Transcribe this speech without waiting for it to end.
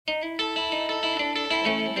He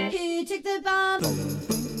took the bomb.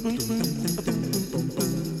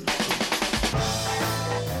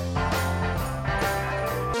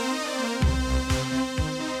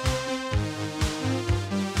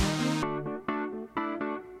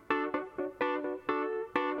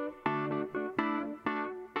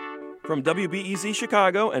 From WBEZ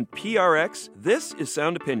Chicago and PRX, this is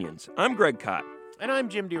Sound Opinions. I'm Greg Kot. And I'm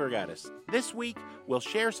Jim DeRogatis. This week, we'll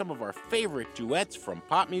share some of our favorite duets from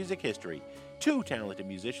pop music history. Two talented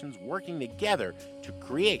musicians working together to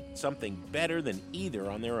create something better than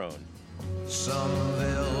either on their own. Some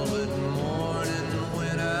velvet morning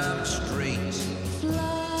when I'm straight.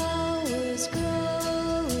 Flowers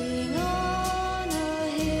growing on a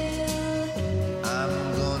hill. I'm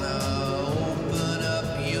gonna open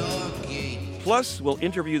up your gate. Plus, we'll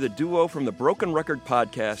interview the duo from the Broken Record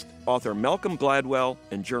podcast, author Malcolm Gladwell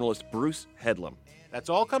and journalist Bruce Headlam. That's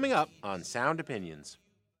all coming up on Sound Opinions.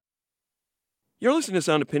 You're listening to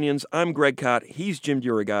Sound Opinions. I'm Greg Kot. He's Jim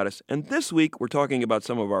DeRogatis. And this week, we're talking about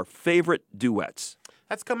some of our favorite duets.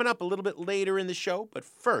 That's coming up a little bit later in the show, but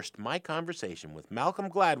first, my conversation with Malcolm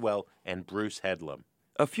Gladwell and Bruce Headlam.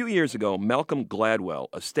 A few years ago, Malcolm Gladwell,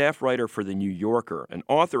 a staff writer for The New Yorker and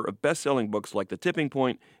author of best-selling books like The Tipping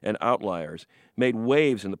Point and Outliers, made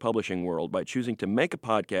waves in the publishing world by choosing to make a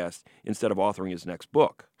podcast instead of authoring his next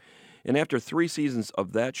book. And after 3 seasons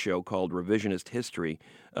of that show called Revisionist History,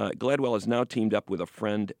 Gladwell has now teamed up with a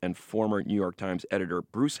friend and former New York Times editor,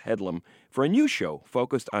 Bruce Headlam, for a new show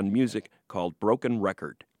focused on music called Broken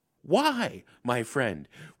Record. Why, my friend,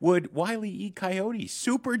 would Wile E. Coyote,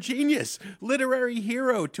 super genius, literary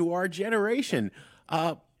hero to our generation,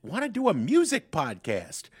 want to do a music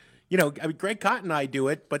podcast? You know, I mean, Greg Kot and I do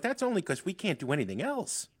it, but that's only because we can't do anything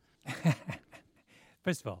else.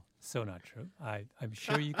 First of all, so not true. I'm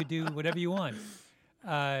sure you could do whatever you want.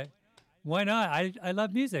 Why not? I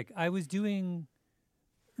love music. I was doing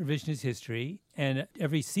Revisionist History, and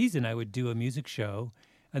every season I would do a music show,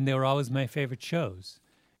 and they were always my favorite shows.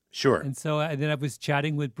 Sure. And so then I was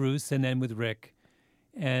chatting with Bruce and then with Rick,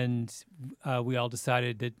 and we all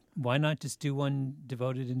decided that why not just do one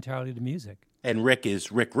devoted entirely to music? And Rick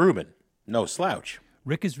is Rick Rubin, no slouch.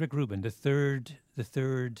 Rick is Rick Rubin, the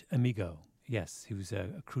third amigo. Yes, he was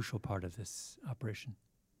a crucial part of this operation.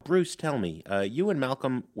 Bruce, tell me, you and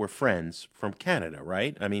Malcolm were friends from Canada,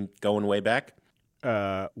 right? I mean, going way back?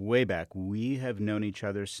 Way back. We have known each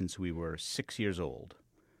other since we were 6 years old.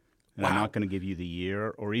 And I'm Wow. not going to give you the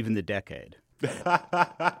year or even the decade. It's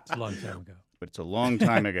a long time ago. But it's a long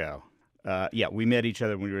time ago. We met each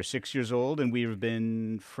other when we were 6 years old, and we have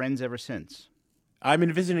been friends ever since. I'm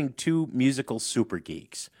envisioning two musical super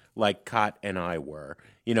geeks like Kot and I were,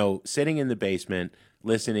 you know, sitting in the basement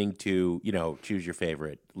listening to, you know, choose your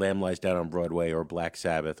favorite, Lamb Lies Down on Broadway or Black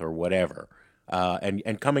Sabbath or whatever,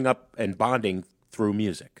 and coming up and bonding through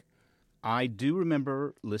music. I do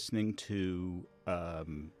remember listening to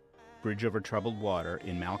Bridge Over Troubled Water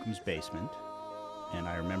in Malcolm's basement, and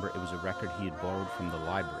I remember it was a record he had borrowed from the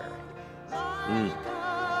library.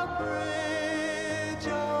 Bridge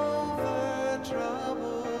over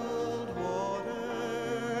troubled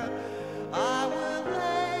water, I will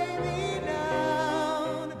lay me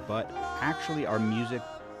down. But actually, our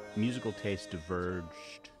musical taste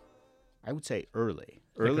diverged, I would say, early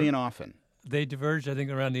and often. They diverged, I think,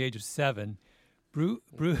 around the age of 7.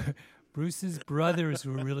 Bruce's brothers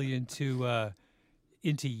were really into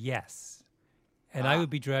Yes, and I would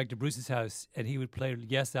be dragged to Bruce's house, and he would play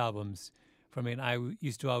Yes albums for me, and I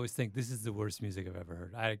used to always think this is the worst music I've ever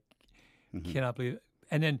heard. I cannot believe it.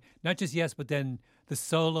 And then not just Yes, but then the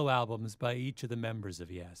solo albums by each of the members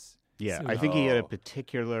of Yes. Yeah, So- I think he had a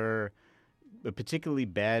particularly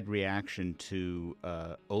bad reaction to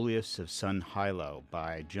Oleus of Sun Hilo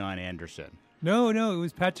by John Anderson. No, it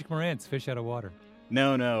was Patrick Morant's Fish Out of Water.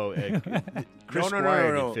 No, Chris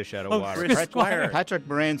Squire did Fish Out of Water. Chris Squire. Patrick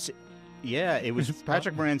Morant's, it was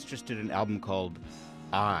Patrick Morant's just did an album called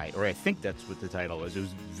I think that's what the title was. It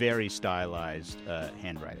was very stylized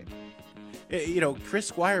handwriting. You know, Chris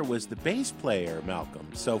Squire was the bass player, Malcolm.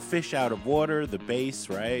 So Fish Out of Water, the bass,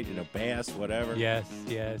 right? You know, bass, whatever. Yes.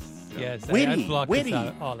 Witty, blocked witty.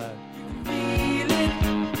 this all out. Feel it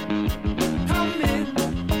coming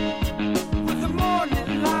with the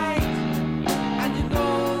morning light, and you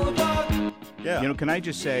know that. Yeah. You know, can I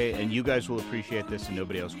just say, and you guys will appreciate this and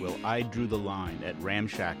nobody else will, I drew the line at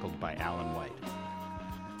Ramshackled by Alan White.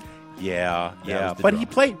 Yeah. was the But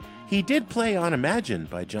drama. he did play on Imagine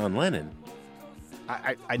by John Lennon.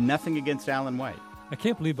 I nothing against Alan White. I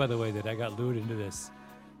can't believe, by the way, that I got lured into this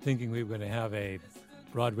thinking we were going to have a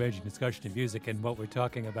broad-ranging discussion of music, and what we're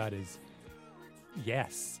talking about is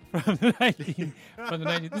Yes, from the 19.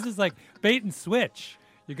 This is like bait and switch.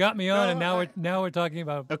 You got me on, and now we're talking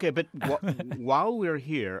about. Okay, but while we're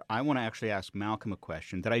here, I want to actually ask Malcolm a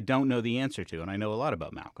question that I don't know the answer to, and I know a lot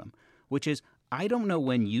about Malcolm, which is I don't know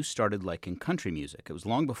when you started liking country music. It was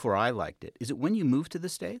long before I liked it. Is it when you moved to the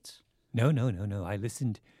States? No. I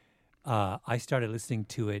listened. I started listening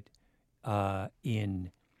to it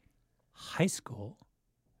in high school,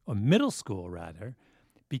 or middle school rather,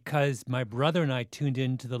 because my brother and I tuned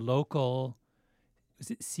into the local. Was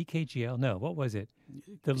it CKGL? No, what was it?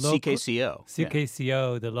 The local, CKCO.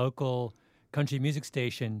 CKCO, the local country music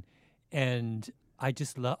station, and I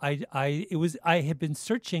just love. I had been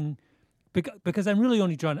searching because I'm really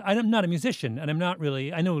only drawn. I'm not a musician, and I'm not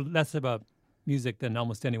really. I know less about music than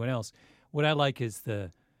almost anyone else. What I like is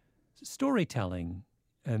the storytelling,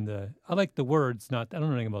 and I like the words. I don't know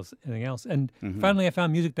anything about anything else. And finally, I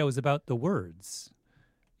found music that was about the words,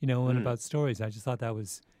 and about stories. I just thought that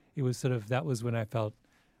was. It was that was when I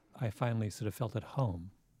finally sort of felt at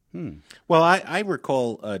home. Well, I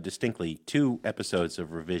recall distinctly 2 episodes of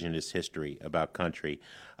Revisionist History about country.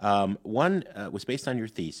 One was based on your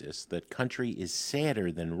thesis that country is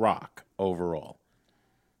sadder than rock overall.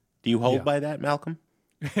 Do you hold by that, Malcolm?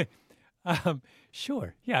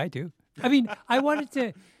 Sure. Yeah, I do. I mean, I wanted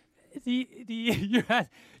to.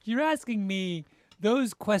 You're asking me.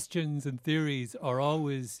 Those questions and theories are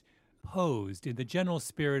always posed in the general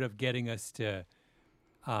spirit of getting us to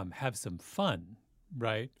have some fun,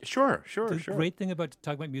 right? Sure. The great thing about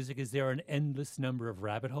talking about music is there are an endless number of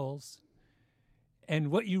rabbit holes. And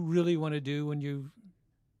what you really want to do when you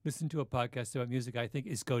listen to a podcast about music, I think,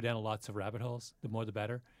 is go down lots of rabbit holes. The more, the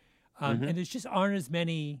better. And there just aren't as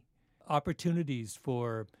many opportunities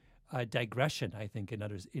for digression, I think, in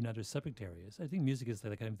other subject areas. I think music is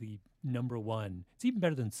like kind of the number one. It's even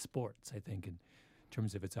better than sports, I think, in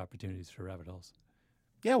terms of its opportunities for rabbit holes.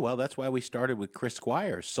 Yeah, well, that's why we started with Chris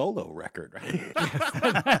Squire's solo record, right?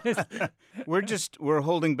 We're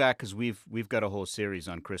holding back because we've got a whole series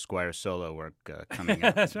on Chris Squire's solo work coming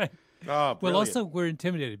out. That's right. Oh, well, also we're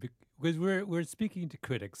intimidated because we're speaking to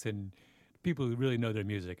critics and people who really know their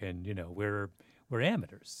music, and we're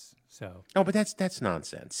amateurs. So but that's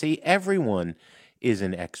nonsense. See, everyone is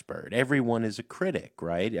an expert. Everyone is a critic,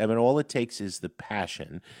 right? I mean, all it takes is the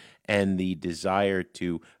passion and the desire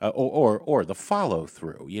to, or the follow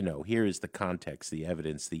through. Here is the context, the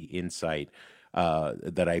evidence, the insight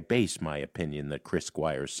that I base my opinion that Chris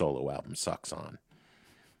Squire's solo album sucks on.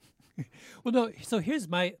 Well, no. So here's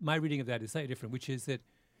my reading of that is slightly different, which is that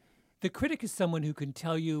the critic is someone who can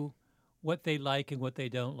tell you what they like and what they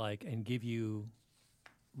don't like and give you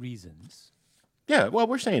reasons. Yeah, well,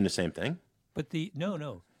 we're saying the same thing. But the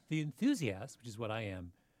enthusiast, which is what I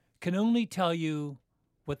am, can only tell you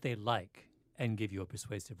what they like and give you a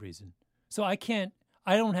persuasive reason. So I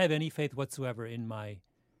don't have any faith whatsoever in my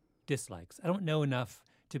dislikes. I don't know enough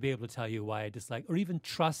to be able to tell you why I dislike or even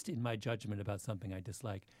trust in my judgment about something I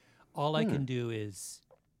dislike. All I can do is,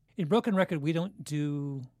 in Broken Record, we don't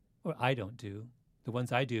do, or I don't do, the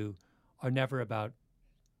ones I do are never about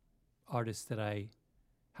artists that I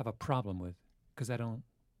have a problem with because I don't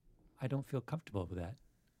feel comfortable with that.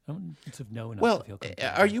 I don't sort of know enough to feel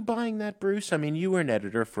comfortable. Are you buying that, Bruce? I mean, you were an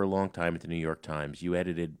editor for a long time at the New York Times. You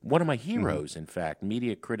edited one of my heroes, in fact,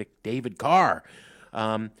 media critic David Carr,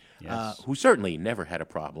 who certainly never had a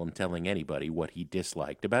problem telling anybody what he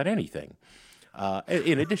disliked about anything,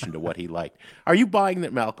 in addition to what he liked. Are you buying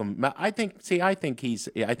that, Malcolm? I think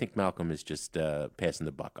Malcolm is just passing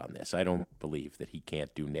the buck on this. I don't believe that he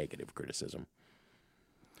can't do negative criticism.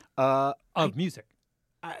 Of music.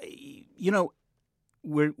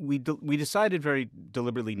 We decided very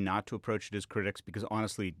deliberately not to approach it as critics because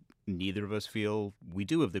honestly, neither of us feel we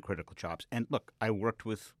do have the critical chops. And look, I worked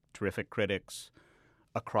with terrific critics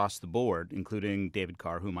across the board, including David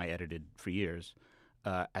Carr, whom I edited for years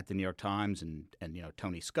at the New York Times, and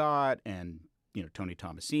Tony Scott and Tony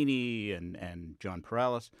Tomasini and John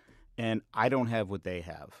Perales. And I don't have what they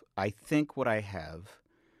have. I think what I have,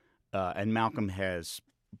 and Malcolm has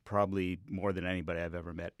probably more than anybody I've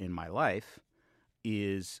ever met in my life,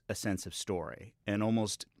 is a sense of story. And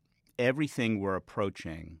almost everything we're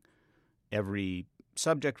approaching, every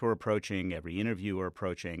subject we're approaching, every interview we're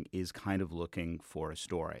approaching is kind of looking for a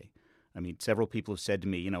story. I mean, several people have said to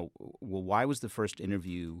me, well, why was the first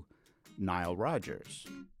interview Nile Rodgers?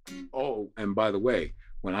 Oh, and by the way,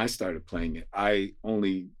 when I started playing it, I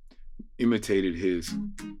only imitated his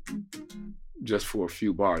just for a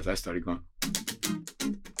few bars. I started going.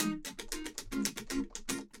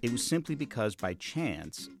 It was simply because by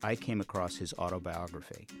chance I came across his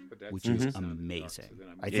autobiography, which is amazing.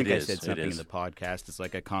 I think I said It something in is. the podcast. It's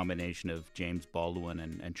like a combination of James Baldwin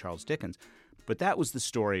and Charles Dickens. But that was the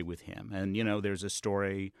story with him. And, there's a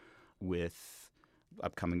story with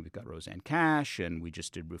upcoming, we've got Roseanne Cash, and we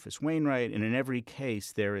just did Rufus Wainwright. And in every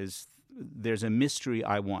case, there's a mystery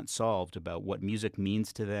I want solved about what music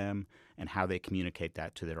means to them and how they communicate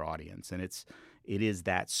that to their audience. And it is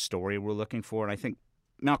that story we're looking for. And I think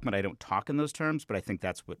Malcolm and I don't talk in those terms, but I think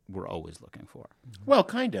that's what we're always looking for. Well,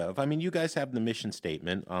 kind of. I mean, you guys have the mission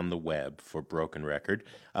statement on the web for Broken Record.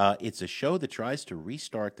 It's a show that tries to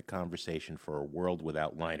restart the conversation for a world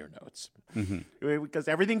without liner notes. Mm-hmm. Because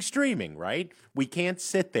everything's streaming, right? We can't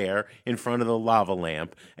sit there in front of the lava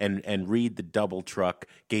lamp and read the double truck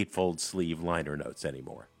gatefold sleeve liner notes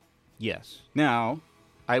anymore. Yes. Now,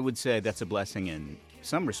 I would say that's a blessing in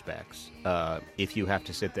some respects, if you have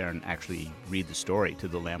to sit there and actually read the story to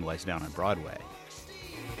The Lamb Lies Down on Broadway.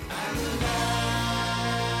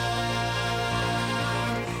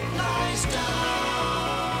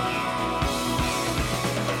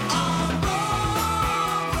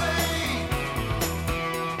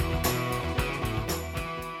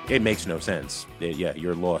 It makes no sense. Yeah,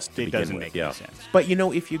 you're lost to It begin doesn't with. make Yeah. any sense. But,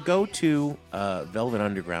 if you go to Velvet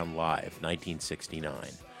Underground Live, 1969,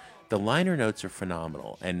 the liner notes are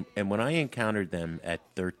phenomenal. And when I encountered them at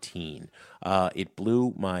 13, it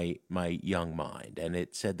blew my young mind. And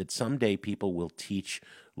it said that someday people will teach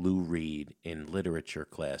Lou Reed in literature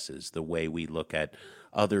classes the way we look at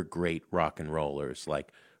other great rock and rollers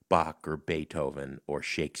like Bach or Beethoven or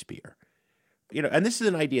Shakespeare. And this is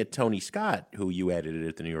an idea Tony Scott, who you edited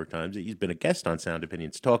at the New York Times, he's been a guest on Sound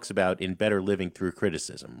Opinions, talks about in Better Living Through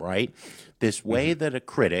Criticism, right? This way that a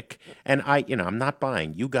critic, and I'm not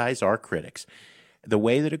buying, you guys are critics, the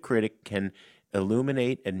way that a critic can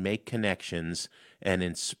illuminate and make connections and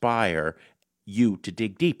inspire you to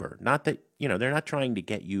dig deeper. Not that, they're not trying to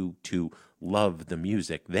get you to love the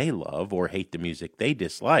music they love or hate the music they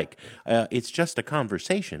dislike. It's just a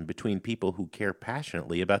conversation between people who care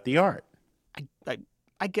passionately about the art.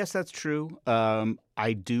 I guess that's true.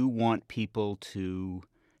 I do want people to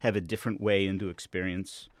have a different way into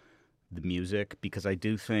experience the music, because I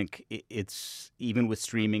do think it's, even with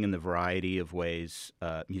streaming and the variety of ways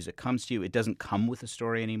music comes to you, it doesn't come with a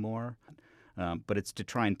story anymore. But it's to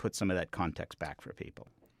try and put some of that context back for people.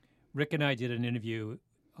 Rick and I did an interview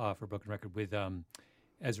for Broken Record with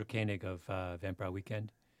Ezra Koenig of Vampire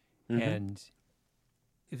Weekend. Mm-hmm. And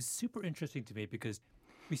it was super interesting to me because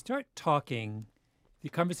we start talking. The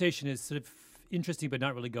conversation is sort of interesting but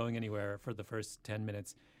not really going anywhere for the first 10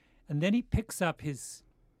 minutes. And then he picks up his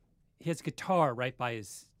guitar right by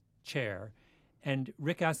his chair. And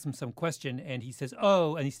Rick asks him some question, and he says,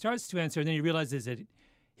 oh, and he starts to answer, and then he realizes that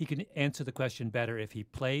he can answer the question better if he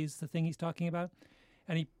plays the thing he's talking about.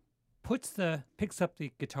 And he picks up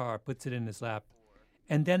the guitar, puts it in his lap,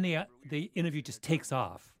 and then the interview just takes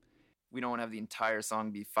off. We don't want to have the entire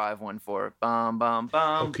song be 514 bum bum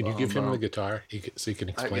bum. Oh, can you give him the guitar so you can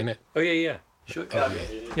explain it? Oh yeah. Sure.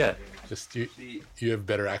 Yeah. Just you have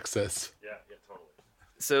better access. Yeah, totally.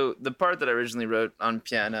 So the part that I originally wrote on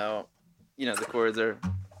piano, the chords are.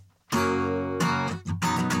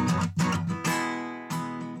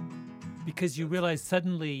 Because you realize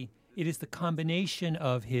suddenly it is the combination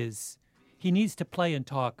of he needs to play and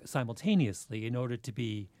talk simultaneously in order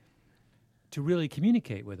to really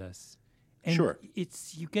communicate with us. And sure.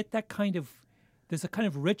 You get that there's a kind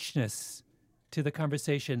of richness to the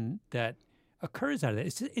conversation that occurs out of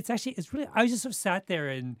it. It's really, I just sort of sat there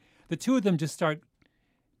and the two of them just start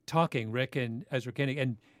talking, Rick and Ezra Koenig,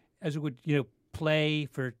 and Ezra would, play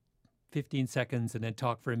for 15 seconds and then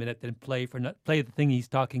talk for a minute, then play the thing he's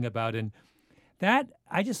talking about. And that,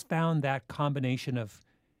 I just found that combination of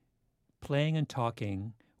playing and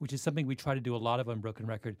talking, which is something we try to do a lot of on Broken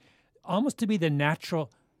Record, almost to be the natural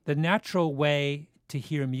way to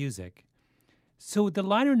hear music. So the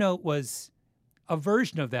liner note was a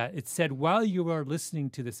version of that. It said, while you are listening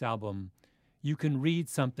to this album, you can read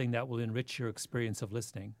something that will enrich your experience of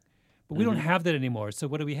listening. But we don't have that anymore. So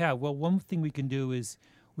what do we have? Well, one thing we can do is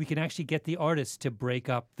we can actually get the artists to break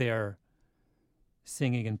up their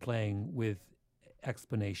singing and playing with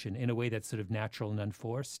explanation in a way that's sort of natural and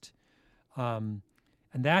unforced. And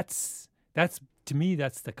that's to me,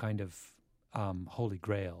 that's the kind of holy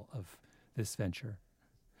grail of this venture.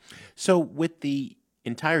 So with the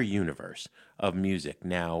entire universe of music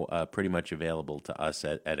now pretty much available to us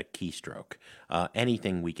at a keystroke,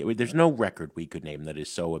 anything there's no record we could name that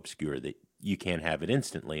is so obscure that you can't have it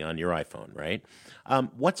instantly on your iPhone, right?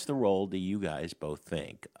 What's the role, do you guys both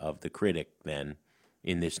think, of the critic then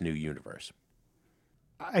in this new universe?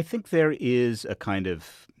 I think there is a kind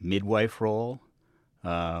of midwife role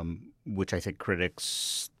which I think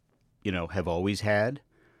critics, have always had.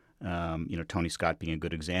 Tony Scott being a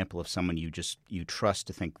good example of someone you trust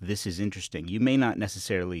to think this is interesting. You may not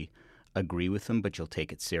necessarily agree with them, but you'll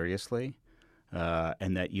take it seriously,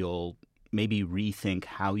 and that you'll maybe rethink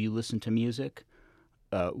how you listen to music.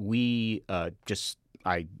 I just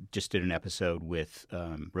did an episode with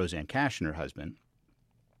Rosanne Cash and her husband.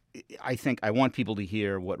 I think I want people to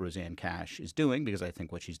hear what Rosanne Cash is doing because I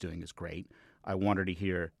think what she's doing is great. I want her to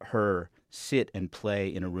hear her sit and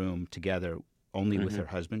play in a room together only with her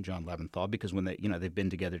husband, John Leventhal, because when they've been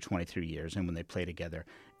together 23 years, and when they play together,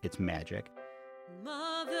 it's magic.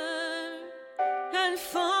 Mother and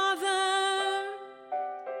father,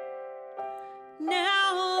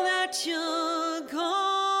 now that you're gone,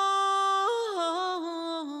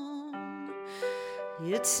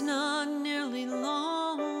 it's not nearly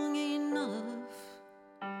long enough,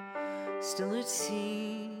 still it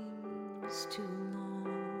seems too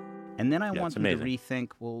long. And then I want them to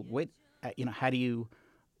rethink, well, wait,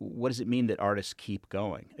 what does it mean that artists keep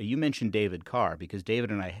going? You mentioned David Carr, because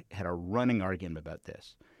David and I had a running argument about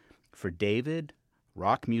this. For David,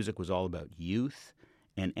 rock music was all about youth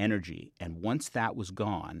and energy. And once that was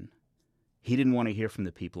gone, he didn't want to hear from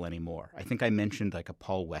the people anymore. I think I mentioned like a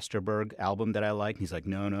Paul Westerberg album that I liked. He's like,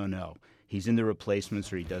 no. He's in the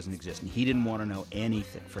Replacements or he doesn't exist. And he didn't want to know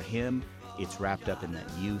anything. For him, it's wrapped up in that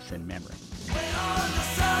youth and memory.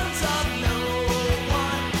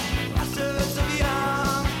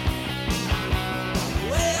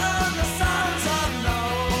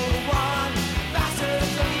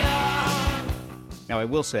 Now, I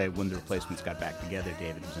will say, when the Replacements got back together,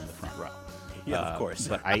 David was in the front row. Yeah, of course.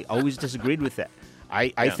 But I always disagreed with that.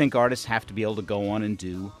 I think artists have to be able to go on and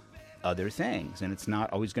do other things, and it's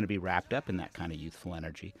not always going to be wrapped up in that kind of youthful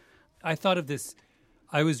energy. I thought of this.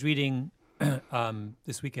 I was reading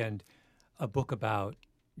this weekend a book about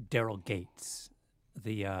DeRogatis,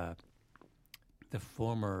 the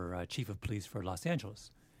former chief of police for Los Angeles,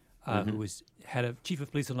 who was head of chief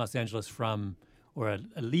of police in Los Angeles or a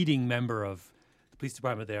leading member of the police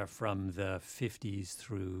department there from the 50s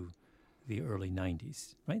through the early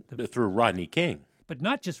 90s, right? Through Rodney King. But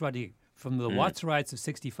not just Rodney, from the Watts riots of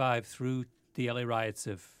 65 through the LA riots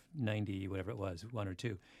of 90, whatever it was, 1 or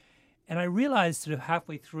 2. And I realized sort of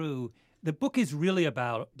halfway through, the book is really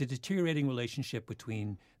about the deteriorating relationship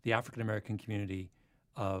between the African-American community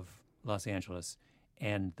of Los Angeles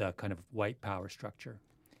and the kind of white power structure.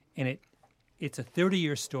 And it's a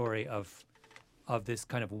 30-year story of this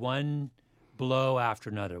kind of one blow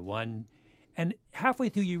after another, and halfway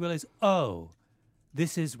through you realize,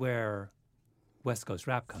 this is where West Coast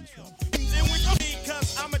rap comes from.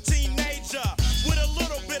 Because I'm a teenager with a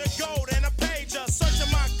little bit of gold and a pager,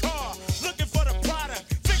 searching my car, looking for the product,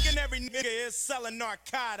 thinking every nigga is selling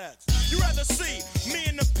narcotics. You rather see me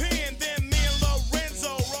in the pen than me and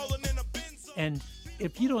Lorenzo rolling in a Benzo. And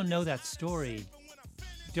if you don't know that story,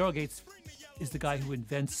 DeRogatis is the guy who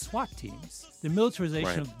invents SWAT teams. The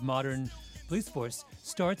militarization of modern police force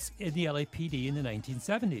starts in the LAPD in the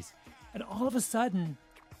 1970s. And all of a sudden,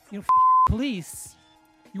 police,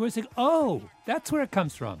 you want to say, that's where it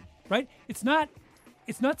comes from, right? It's not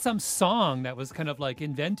some song that was kind of like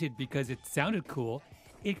invented because it sounded cool.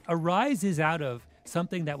 It arises out of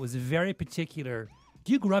something that was very particular. If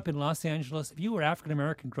you grew up in Los Angeles, if you were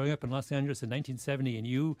African-American growing up in Los Angeles in 1970 and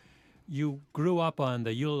you grew up on the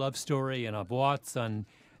Eula Love Story and Watts on,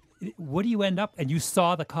 what do you end up? And you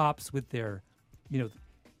saw the cops with their,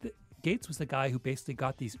 Gates was the guy who basically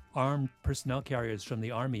got these armed personnel carriers from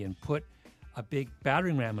the army and put a big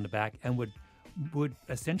battering ram on the back and would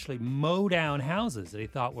essentially mow down houses that he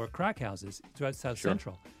thought were crack houses throughout South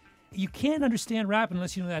Central. You can't understand rap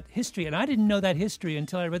unless you know that history, and I didn't know that history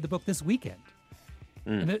until I read the book this weekend.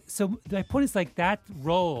 And so my point is like that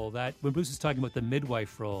role, that when Bruce was talking about the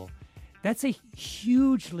midwife role, that's a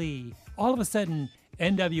hugely, all of a sudden,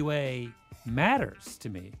 NWA matters to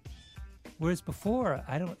me. Whereas before,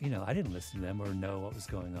 I didn't listen to them or know what was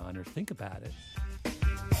going on or think about it.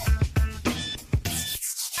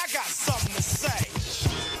 I got something to say.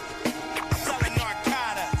 Selling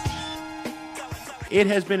narcotics. It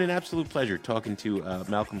has been an absolute pleasure talking to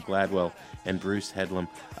Malcolm Gladwell and Bruce Headlam.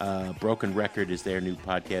 Broken Record is their new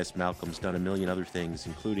podcast. Malcolm's done a million other things,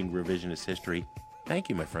 including revisionist history. Thank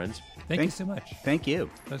you, my friends. Thank you so much. Thank you.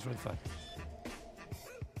 That was really fun.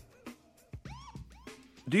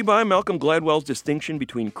 Do you buy Malcolm Gladwell's distinction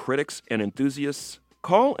between critics and enthusiasts?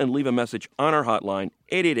 Call and leave a message on our hotline,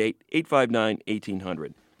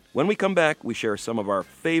 888-859-1800. When we come back, we share some of our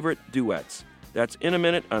favorite duets. That's in a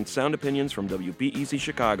minute on Sound Opinions from WBEZ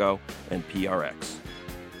Chicago and PRX.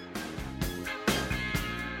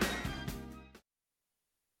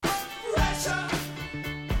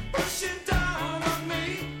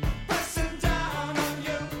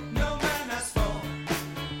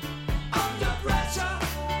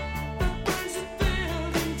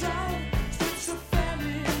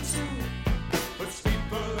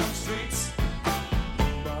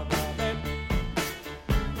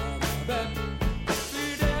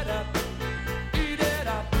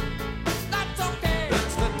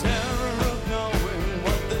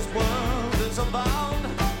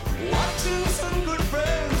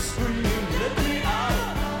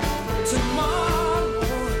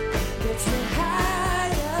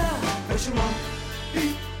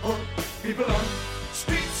 people on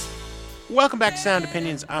streets. Welcome back to Sound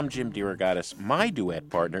Opinions. I'm Jim DeRogatis. My duet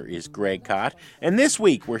partner is Greg Kot, and this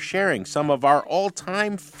week we're sharing some of our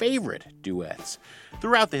all-time favorite duets.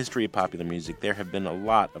 Throughout the history of popular music, there have been a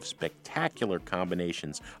lot of spectacular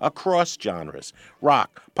combinations across genres.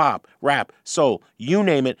 Rock, pop, rap, soul, you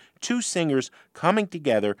name it, two singers coming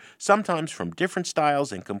together, sometimes from different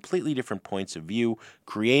styles and completely different points of view,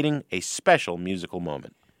 creating a special musical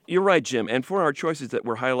moment. You're right, Jim. And for our choices that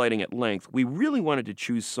we're highlighting at length, we really wanted to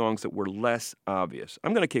choose songs that were less obvious.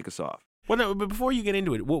 I'm going to kick us off. Well, no, but before you get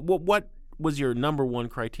into it, what was your number one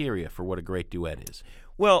criteria for what a great duet is?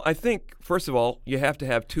 Well, I think, first of all, you have to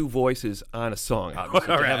have two voices on a song,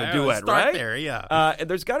 obviously, to have a duet, start right? there, yeah. And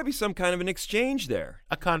there's got to be some kind of an exchange there.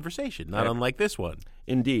 A conversation, not unlike this one.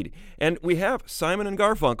 Indeed. And we have Simon and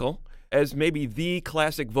Garfunkel as maybe the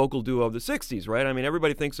classic vocal duo of the 60s, right? I mean,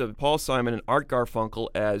 everybody thinks of Paul Simon and Art Garfunkel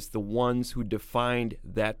as the ones who defined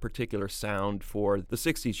that particular sound for the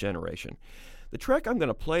 60s generation. The track I'm going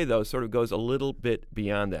to play, though, sort of goes a little bit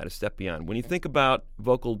beyond that, a step beyond. When you think about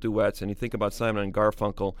vocal duets and you think about Simon and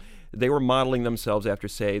Garfunkel, they were modeling themselves after,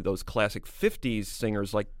 say, those classic 50s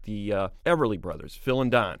singers like the Everly Brothers, Phil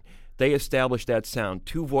and Don. They established that sound,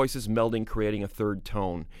 two voices melding, creating a third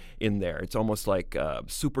tone in there. It's almost like a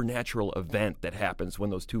supernatural event that happens when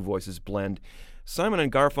those two voices blend. Simon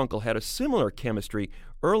and Garfunkel had a similar chemistry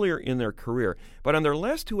earlier in their career, but on their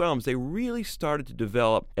last two albums, they really started to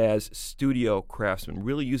develop as studio craftsmen,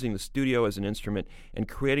 really using the studio as an instrument and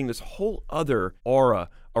creating this whole other aura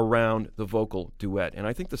around the vocal duet. And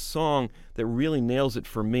I think the song that really nails it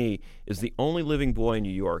for me is The Only Living Boy in New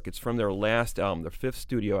York. It's from their last album, their fifth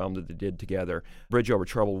studio album that they did together, Bridge Over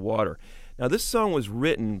Troubled Water. Now, this song was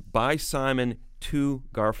written by Simon to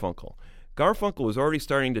Garfunkel. Garfunkel was already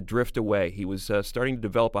starting to drift away. He was starting to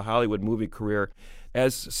develop a Hollywood movie career.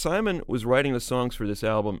 As Simon was writing the songs for this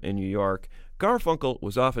album in New York, Garfunkel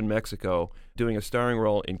was off in Mexico doing a starring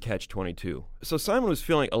role in Catch-22. So Simon was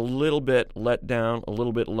feeling a little bit let down, a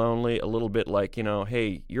little bit lonely, a little bit like,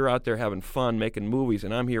 hey, you're out there having fun, making movies,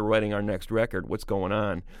 and I'm here writing our next record. What's going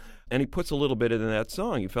on? And he puts a little bit in that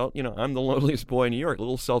song. He felt, I'm the loneliest boy in New York. A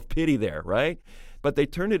little self-pity there, right? But they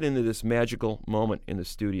turned it into this magical moment in the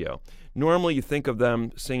studio. Normally you think of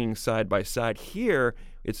them singing side by side. Here,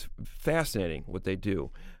 it's fascinating what they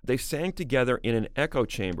do. They sang together in an echo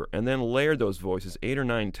chamber and then layered those voices 8 or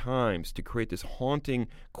 9 times to create this haunting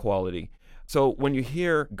quality. So when you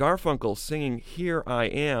hear Garfunkel singing Here I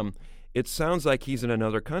Am, it sounds like he's in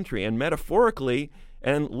another country. And metaphorically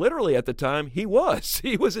and literally at the time, he was.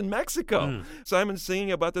 He was in Mexico. Simon's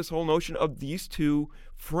singing about this whole notion of these two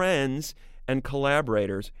friends and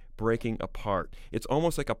collaborators breaking apart. It's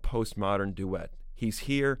almost like a postmodern duet. He's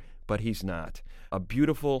here, but he's not. A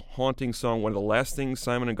beautiful, haunting song, one of the last things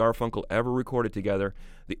Simon and Garfunkel ever recorded together,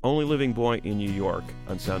 The Only Living Boy in New York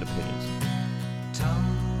on Sound Opinions.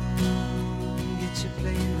 Tom, get your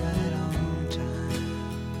plane right on time.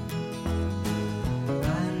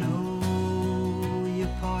 I know your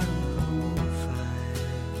part will go fine.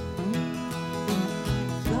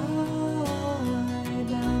 Fly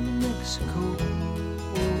down to Mexico.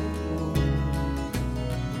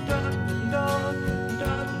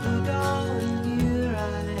 Here I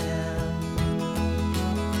am,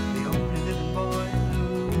 the only living boy in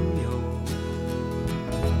New York.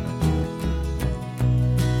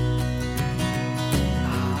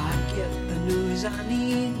 I get the news I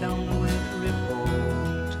need on the weather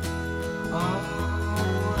report. Oh,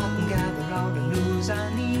 I can gather all the news I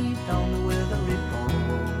need on the weather report.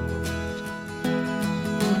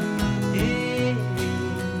 Hey,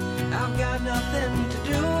 I've got nothing to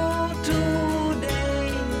do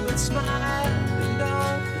today but smile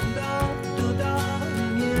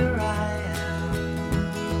and here I am,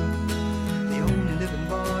 the only living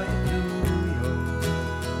boy in New York.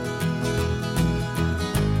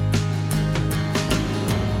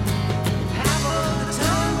 Half of the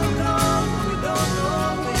time we're gone, we don't know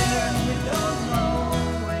where, and we don't know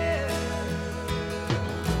where.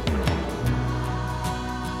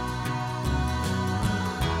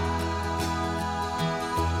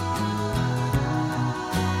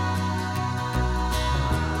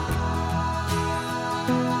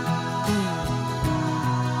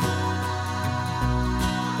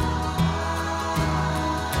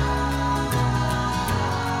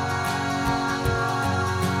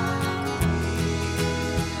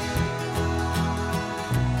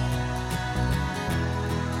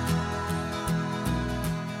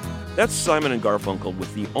 That's Simon and Garfunkel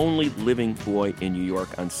with The Only Living Boy in New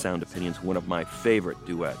York on Sound Opinions, one of my favorite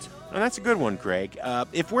duets. And that's a good one, Greg.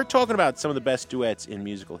 If we're talking about some of the best duets in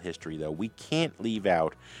musical history, though, we can't leave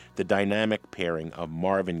out the dynamic pairing of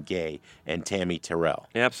Marvin Gaye and Tammy Terrell.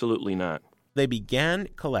 Absolutely not. They began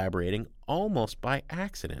collaborating almost by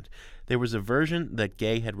accident. There was a version that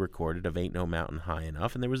Gaye had recorded of Ain't No Mountain High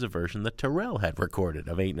Enough, and there was a version that Terrell had recorded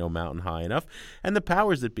of Ain't No Mountain High Enough, and the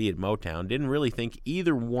powers that be at Motown didn't really think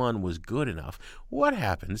either one was good enough. What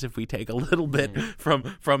happens if we take a little bit from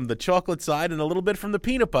the chocolate side and a little bit from the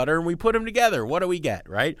peanut butter and we put them together? What do we get,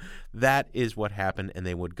 right? That is what happened, and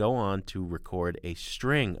they would go on to record a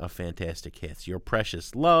string of fantastic hits. Your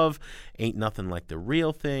Precious Love, Ain't Nothing Like the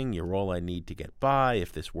Real Thing, You're All I Need to Get By,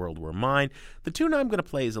 If This World Were Mine. The tune I'm going to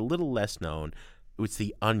play is a little less known. It's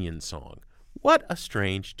the Onion Song. What a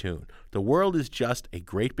strange tune. The world is just a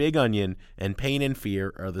great big onion, and pain and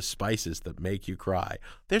fear are the spices that make you cry.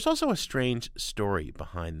 There's also a strange story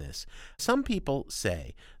behind this. Some people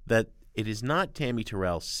say that it is not Tammy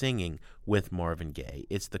Terrell singing with Marvin Gaye.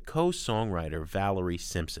 It's the co-songwriter Valerie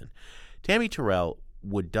Simpson. Tammy Terrell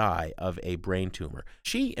would die of a brain tumor.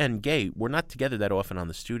 She and Gaye were not together that often on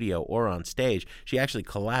the studio or on stage. She actually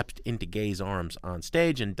collapsed into Gaye's arms on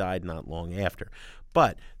stage and died not long after.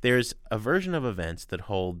 But there's a version of events that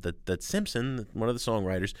hold that Simpson, one of the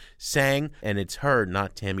songwriters, sang, and it's her,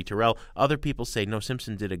 not Tammy Terrell. Other people say, no,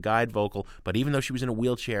 Simpson did a guide vocal, but even though she was in a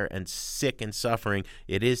wheelchair and sick and suffering,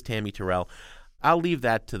 it is Tammy Terrell. I'll leave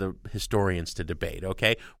that to the historians to debate,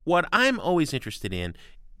 okay? What I'm always interested in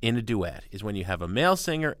a duet is when you have a male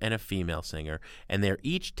singer and a female singer, and they're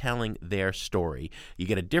each telling their story. You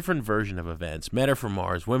get a different version of events. Men are from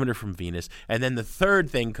Mars, women are from Venus, and then the third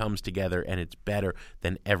thing comes together, and it's better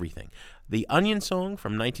than everything. The Onion Song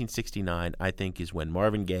from 1969, I think, is when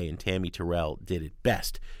Marvin Gaye and Tammy Terrell did it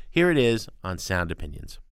best. Here it is on Sound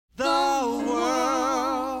Opinions. The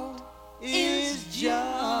world is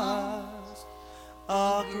just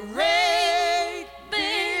a great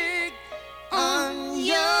big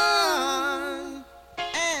onion,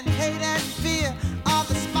 and hate and fear are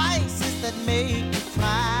the spices that make you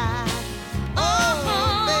cry.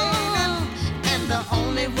 Oh, baby, and the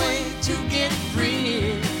only way to get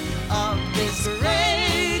rid of this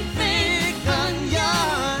great big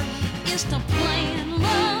onion is to plant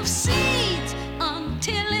love seeds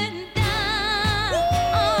until it dies.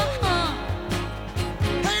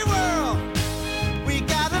 Hey world, we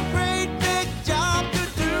got a great big job to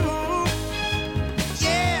do.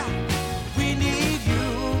 Yeah, we need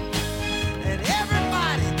you and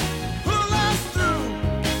everybody pull us through.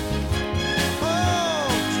 Oh,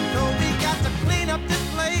 you know we got to clean up this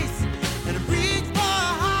place and reach for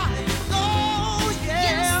high. Oh yeah.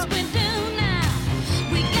 Yes, we do now.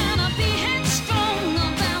 We gotta be headstrong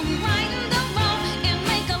about righting the wrong and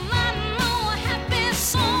make a lot more happy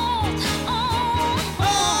souls.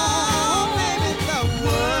 Oh, baby, the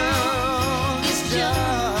world is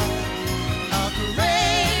just a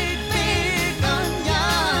great big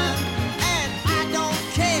onion, and I don't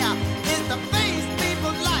care it's the face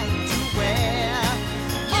people like to wear.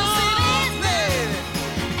 Yes, it is, baby,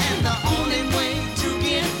 and the only way to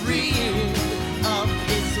get rid of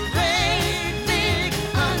this great big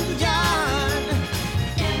onion,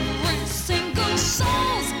 every single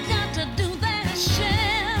soul's got to do their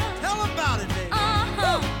share. Tell about it, baby.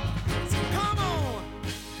 So come on.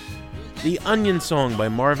 The Onion Song by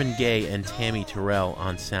Marvin Gaye and Tammy Terrell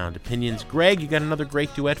on Sound Opinions. Greg, you got another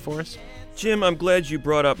great duet for us? Jim, I'm glad you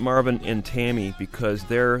brought up Marvin and Tammy because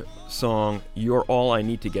their song, You're All I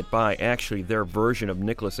Need to Get By, actually their version of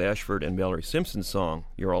Nicholas Ashford and Valerie Simpson's song,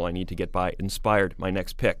 You're All I Need to Get By, inspired my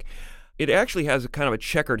next pick. It actually has a kind of a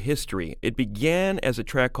checkered history. It began as a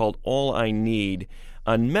track called All I Need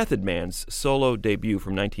on Method Man's solo debut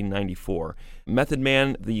from 1994. Method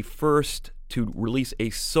Man, the first to release a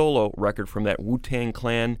solo record from that Wu-Tang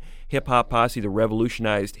Clan hip-hop posse that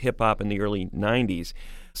revolutionized hip-hop in the early 90s.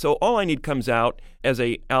 So All I Need comes out as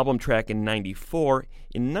a album track in 94.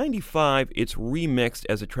 In 95, it's remixed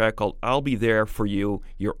as a track called I'll Be There For You,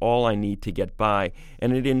 You're All I Need to Get By,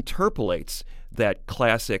 and it interpolates that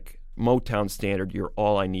classic Motown standard, You're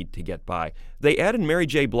All I Need to Get By. They added Mary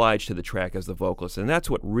J. Blige to the track as the vocalist, and that's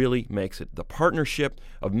what really makes it. The partnership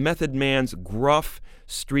of Method Man's gruff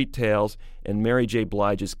street tales and Mary J.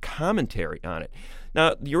 Blige's commentary on it.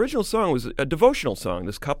 Now, the original song was a devotional song.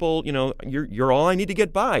 This couple, you're all I need to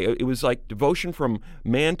get by. It was like devotion from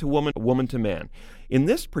man to woman, woman to man. In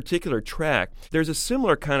this particular track, there's a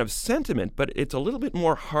similar kind of sentiment, but it's a little bit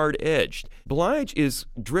more hard-edged. Blige is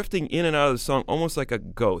drifting in and out of the song almost like a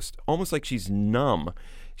ghost, almost like she's numb.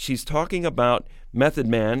 She's talking about Method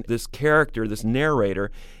Man, this character, this narrator,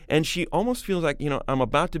 and she almost feels like, I'm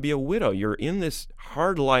about to be a widow. You're in this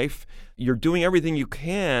hard life. You're doing everything you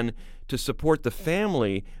can to support the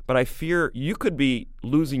family, but I fear you could be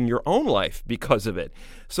losing your own life because of it.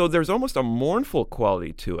 So there's almost a mournful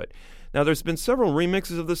quality to it. Now, there's been several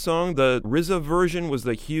remixes of the song. The RZA version was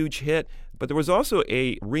the huge hit, but there was also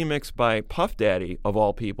a remix by Puff Daddy, of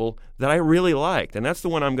all people, that I really liked, and that's the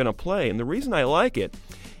one I'm going to play. And the reason I like it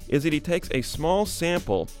is that he takes a small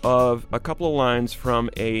sample of a couple of lines from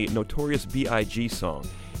a Notorious B.I.G. song,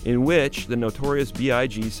 in which the Notorious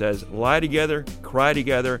B.I.G. says, "Lie together, cry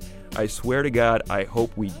together, I swear to God, I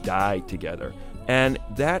hope we die together." And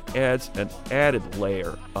that adds an added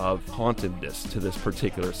layer of hauntedness to this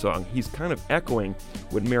particular song. He's kind of echoing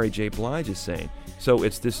what Mary J. Blige is saying. So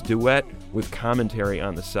it's this duet with commentary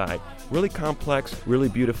on the side. Really complex, really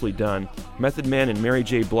beautifully done. Method Man and Mary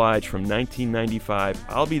J. Blige from 1995.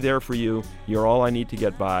 I'll Be There For You. You're All I Need to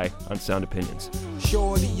Get By on Sound Opinions.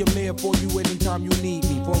 Shorty, I'm there for you anytime you need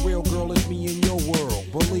me. For real, girl, it's me in your world.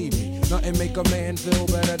 Believe me, nothing make a man feel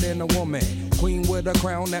better than a woman. Queen with a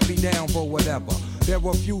crown that be down for whatever. There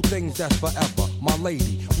are few things that's forever. My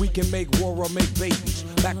lady, we can make war or make babies.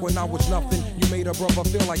 Back when I was nothing, you made a brother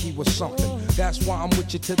feel like he was something. That's why I'm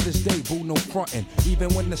with you to this day, boo, no frontin'.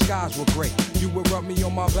 Even when the skies were gray, you would rub me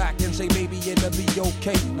on my back and say, baby, it'll be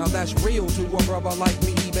okay. Now that's real to a brother like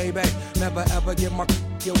me, baby. Never ever give my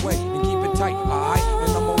away and keep it tight, alright?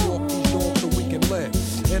 And I'ma walk these doors so we can live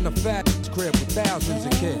in a fat crib with thousands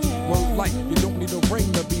of kids. Word like, you don't need a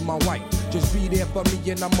ring to be my wife. Just be there for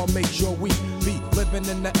me and I'ma make sure we be living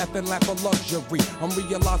in the effing lap of luxury. I'm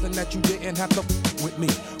realizing that you didn't have to with me,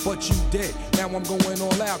 but you did. Now I'm going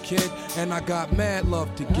all out, kid, and I got mad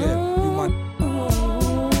love to give. You my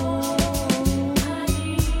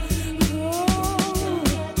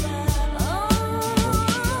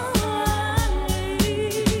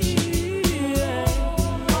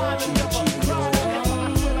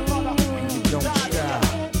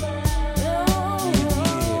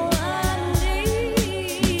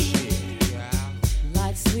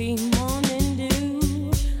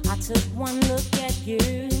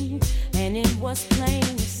was plain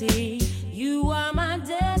to see you are my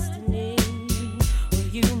destiny.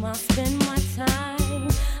 With you must spend my time.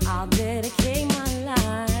 I'll dedicate my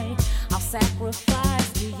life. I'll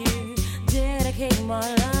sacrifice to you. Dedicate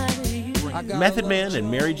my life to you. Method Man and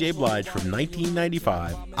Mary J. Blige from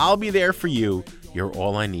 1995. I'll Be There For You. You're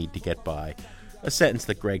All I Need to Get By. A sentence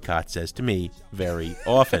that Greg Kot says to me very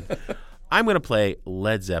often. I'm going to play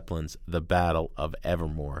Led Zeppelin's The Battle of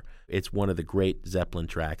Evermore. It's one of the great Zeppelin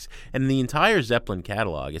tracks. And in the entire Zeppelin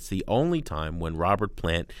catalog, it's the only time when Robert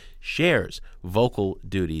Plant shares vocal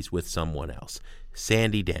duties with someone else.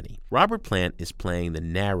 Sandy Denny. Robert Plant is playing the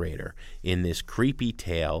narrator in this creepy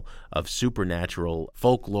tale of supernatural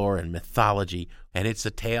folklore and mythology, and it's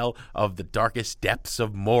a tale of the darkest depths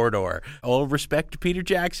of Mordor. All respect to Peter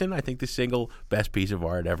Jackson, I think the single best piece of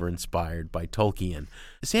art ever inspired by Tolkien.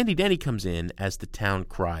 Sandy Denny comes in as the town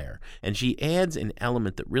crier, and she adds an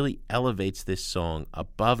element that really elevates this song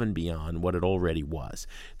above and beyond what it already was.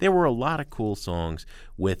 There were a lot of cool songs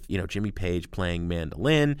with, Jimmy Page playing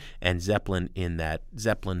mandolin and Zeppelin in that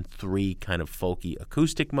Zeppelin 3 kind of folky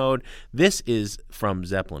acoustic mode. This is from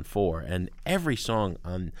Zeppelin 4, and every song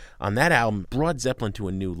on that album brought Zeppelin to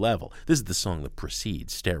a new level. This is the song that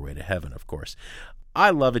precedes Stairway to Heaven, of course.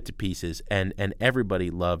 I love it to pieces, and everybody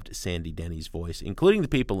loved Sandy Denny's voice, including the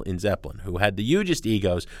people in Zeppelin, who had the hugest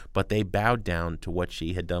egos, but they bowed down to what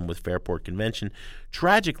she had done with Fairport Convention.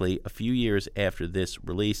 Tragically, a few years after this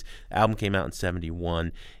release, the album came out in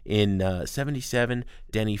 71. In 77,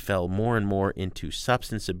 Denny fell more and more into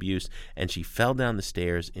substance abuse, and she fell down the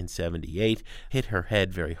stairs in 78, hit her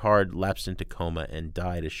head very hard, lapsed into coma, and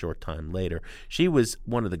died a short time later. She was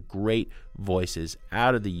one of the great voices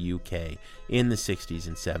out of the UK in the 60s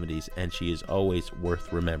and 70s, and she is always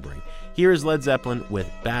worth remembering. Here is Led Zeppelin with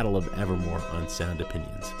Battle of Evermore on Sound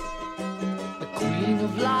Opinions. The Queen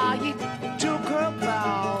of Light took her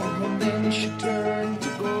bow, and then she turned to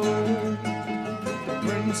go. The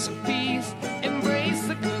Prince of Peace embraced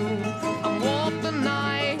the gloom and walked the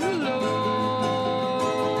night alone.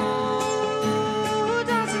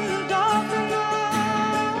 Dancing in the dark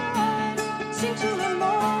night, seem to learn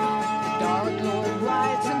more. The Dark Lord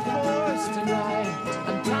rides in force tonight,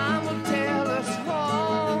 and time will tell us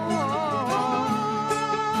all.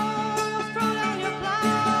 Throw down your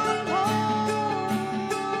blindfold,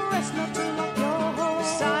 rest not to lock your hold.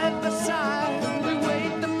 Side by side,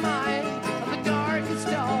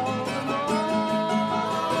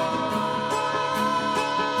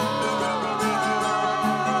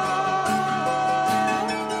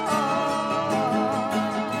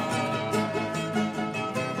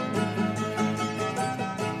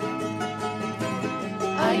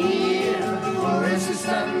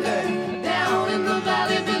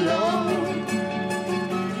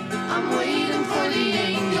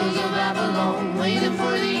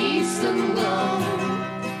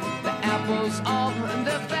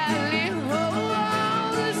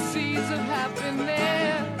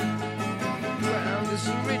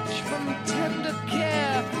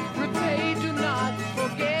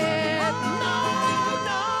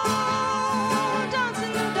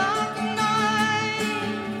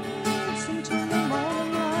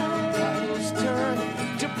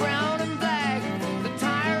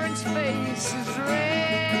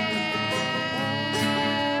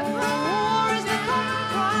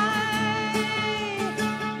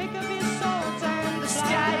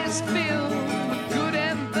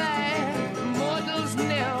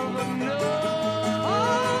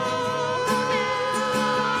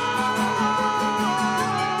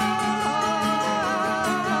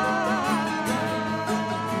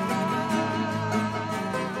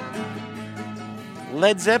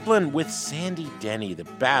 Led Zeppelin with Sandy Denny, The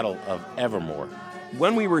Battle of Evermore.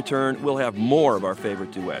 When we return, we'll have more of our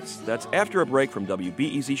favorite duets. That's after a break from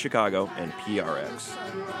WBEZ Chicago and PRX.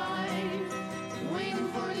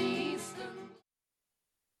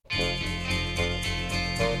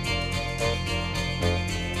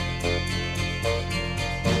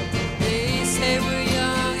 They say we're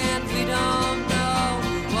young and we don't know.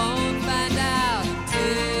 We won't find out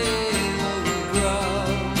till we grow.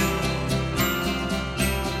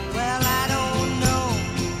 Well, I don't know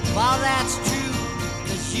if all that's true,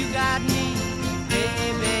 'cause you got me,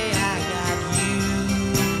 baby, I got you.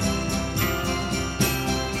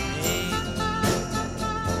 Hey,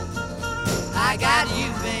 I got you,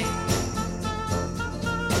 babe.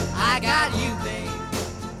 I got you, babe.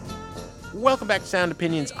 Welcome back to Sound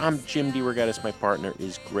Opinions. I'm Jim DeRogatis. My partner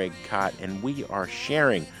is Greg Kot, and we are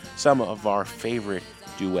sharing some of our favorite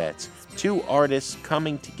duets. Two artists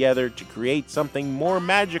coming together to create something more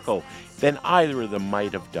magical than either of them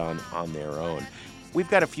might have done on their own. We've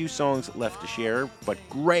got a few songs left to share, but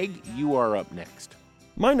Greg, you are up next.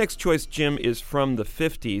 My next choice, Jim, is from the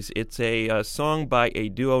 50s. It's a song by a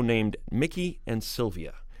duo named Mickey and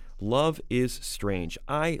Sylvia. Love is Strange.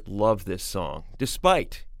 I love this song,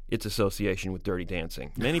 despite its association with Dirty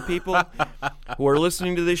Dancing. Many people who are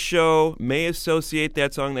listening to this show may associate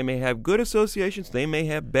that song. They may have good associations. They may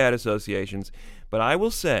have bad associations. But I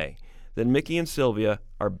will say that Mickey and Sylvia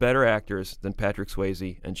are better actors than Patrick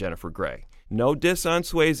Swayze and Jennifer Grey. No diss on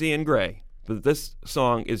Swayze and Grey, but this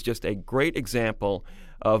song is just a great example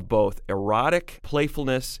of both erotic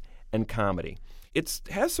playfulness and comedy. It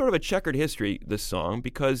has sort of a checkered history, this song,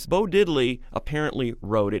 because Bo Diddley apparently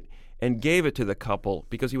wrote it and gave it to the couple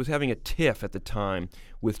because he was having a tiff at the time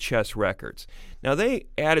with Chess Records. Now, they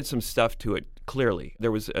added some stuff to it, clearly.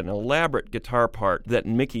 There was an elaborate guitar part that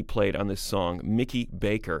Mickey played on this song, Mickey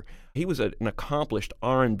Baker. He was an accomplished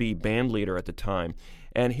R&B band leader at the time,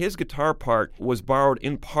 and his guitar part was borrowed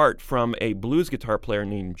in part from a blues guitar player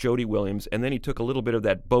named Jody Williams, and then he took a little bit of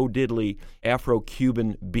that Bo Diddley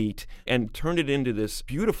Afro-Cuban beat and turned it into this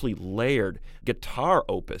beautifully layered guitar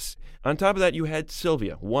opus. On top of that, you had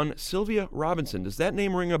Sylvia, one Sylvia Robinson. Does that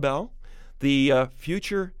name ring a bell? The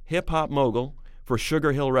future hip-hop mogul for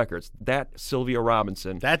Sugar Hill Records. That Sylvia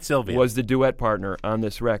Robinson was the duet partner on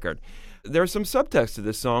this record. There's some subtext to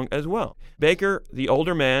this song as well. Baker, the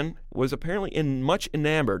older man, was apparently much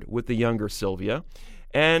enamored with the younger Sylvia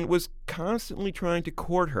and was constantly trying to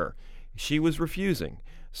court her. She was refusing.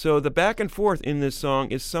 So the back and forth in this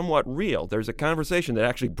song is somewhat real. There's a conversation that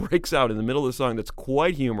actually breaks out in the middle of the song that's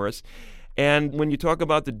quite humorous. And when you talk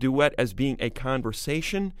about the duet as being a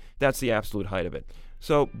conversation, that's the absolute height of it.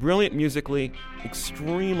 So brilliant musically,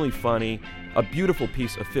 extremely funny, a beautiful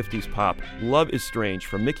piece of 50s pop. Love is Strange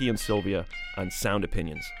from Mickey and Sylvia on Sound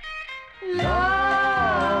Opinions.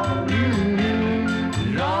 Love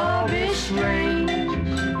is strange.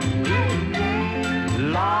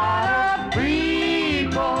 Lot of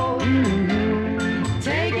people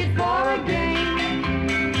take it for a game.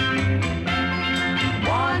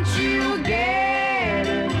 Once you get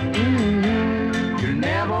it, you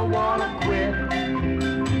never want to quit.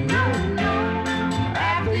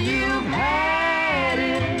 After you've had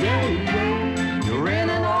it, you're in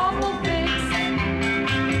an awful fix.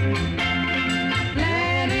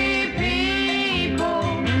 Plenty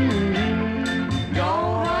people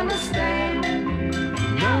don't understand.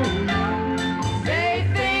 They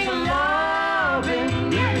think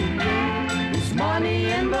loving is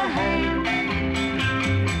money in the hand.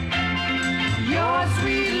 Your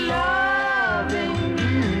sweet loving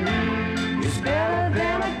is better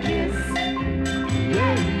than a kiss.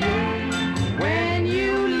 When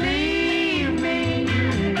you leave me,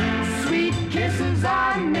 sweet kisses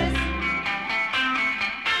I miss.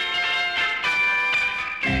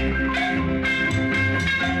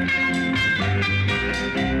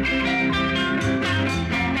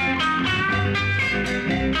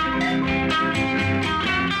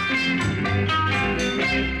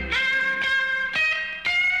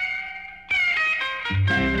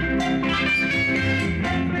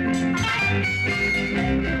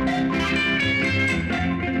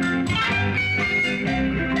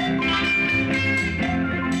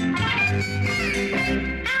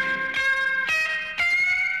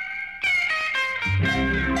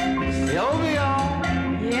 Sylvia,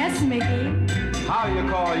 Yes, Mickey. how you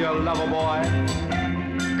call your lover boy?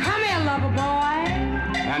 Come here, lover boy.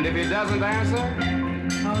 And if he doesn't answer?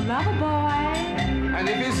 Oh, lover boy. And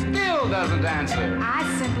if he still doesn't answer? I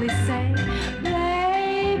simply say,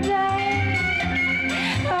 baby.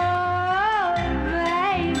 Oh,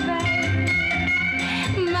 baby.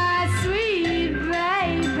 My sweet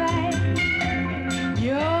baby.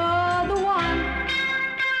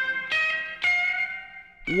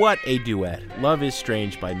 What a duet. Love is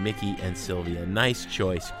Strange by Mickey and Sylvia. Nice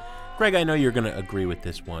choice. Greg, I know you're going to agree with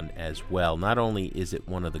this one as well. Not only is it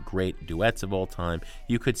one of the great duets of all time,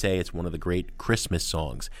 you could say it's one of the great Christmas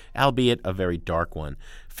songs, albeit a very dark one.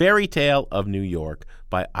 Fairy Tale of New York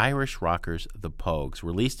by Irish rockers The Pogues,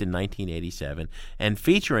 released in 1987 and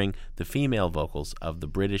featuring the female vocals of the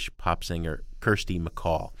British pop singer Kirsty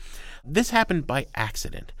MacColl. This happened by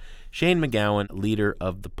accident. Shane MacGowan, leader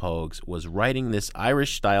of the Pogues, was writing this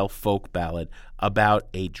Irish-style folk ballad about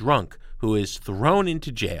a drunk who is thrown into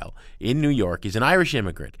jail in New York. He's an Irish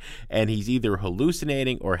immigrant, and he's either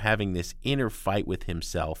hallucinating or having this inner fight with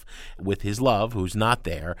himself, with his love, who's not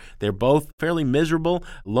there. They're both fairly miserable,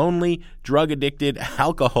 lonely, drug-addicted,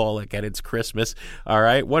 alcoholic, and it's Christmas. All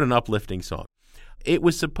right, what an uplifting song. It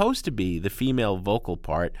was supposed to be the female vocal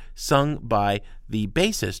part sung by the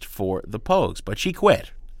bassist for the Pogues, but she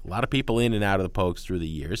quit. A lot of people in and out of the Pogues through the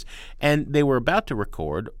years, and they were about to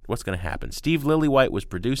record what's going to happen. Steve Lillywhite was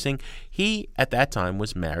producing. He, at that time,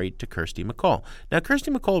 was married to Kirsty MacColl. Now, Kirsty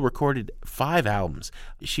MacColl recorded 5 albums.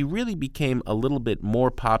 She really became a little bit more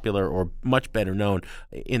popular or much better known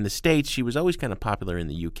in the States. She was always kind of popular in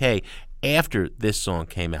the UK after this song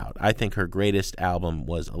came out. I think her greatest album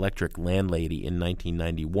was Electric Landlady in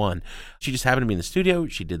 1991. She just happened to be in the studio.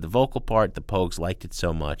 She did the vocal part. The Pogues liked it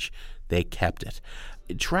so much, they kept it.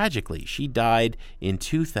 Tragically, she died in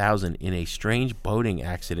 2000 in a strange boating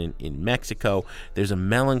accident in Mexico. There's a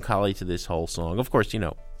melancholy to this whole song. Of course, you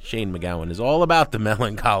know, Shane MacGowan is all about the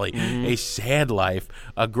melancholy, a sad life,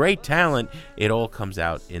 a great talent. It all comes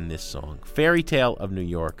out in this song. Fairy Tale of New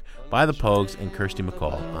York by the Pogues and Kirsty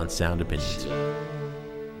MacColl on Sound Opinions.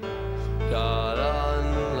 Got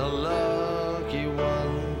on a lucky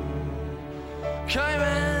one, came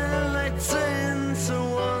in late 10 to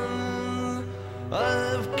 1.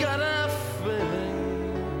 I've got a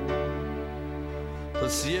feeling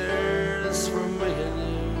this year's for me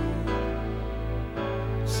and you.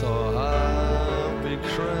 So happy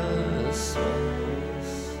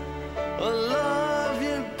Christmas, I love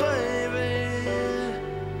you, baby.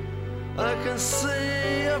 I can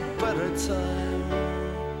see a better time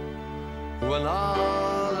when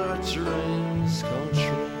all our dreams come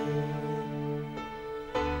true.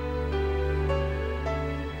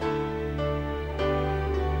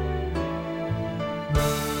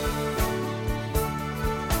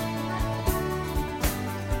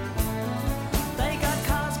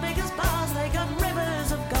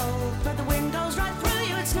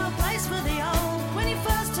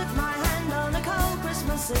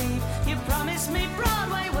 You promised me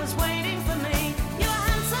Broadway was waiting for me. You were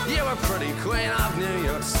handsome. You were pretty queen of New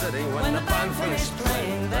York City. When the band finished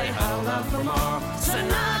playing, they held out for more.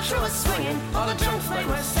 Sinatra was swinging, all the drunks they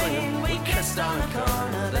were singing. We kissed on a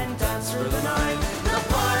corner, then danced through the night. The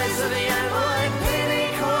boys of the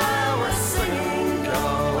NYPD choir were singing Go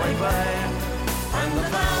Away Babe, and the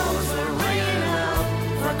bells were ringing out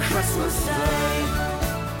for Christmas Day.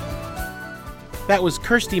 That was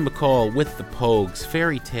Kirsty MacColl with the Pogues,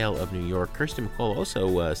 Fairy Tale of New York. Kirsty MacColl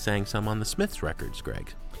also sang some on the Smiths records,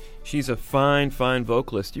 Greg. She's a fine, fine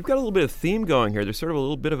vocalist. You've got a little bit of theme going here. There's sort of a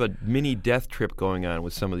little bit of a mini death trip going on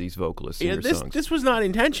with some of these vocalists in your songs. This was not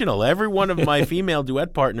intentional. Every one of my female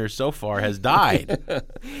duet partners so far has died.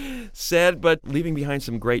 Sad, but leaving behind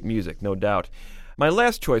some great music, no doubt. My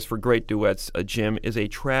last choice for great duets, Jim, is a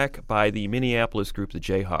track by the Minneapolis group, the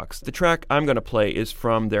Jayhawks. The track I'm going to play is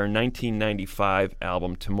from their 1995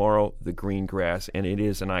 album, Tomorrow the Green Grass, and it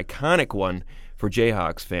is an iconic one for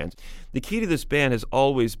Jayhawks fans. The key to this band has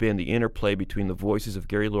always been the interplay between the voices of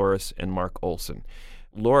Gary Louris and Mark Olson.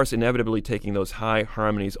 Louris inevitably taking those high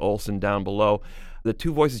harmonies, Olson down below, the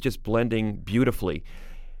two voices just blending beautifully.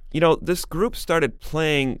 You know, this group started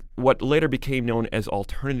playing what later became known as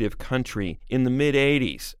alternative country in the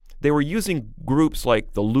mid-'80s. They were using groups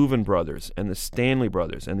like the Louvin Brothers and the Stanley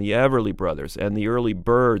Brothers and the Everly Brothers and the early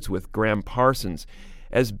Byrds with Graham Parsons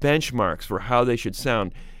as benchmarks for how they should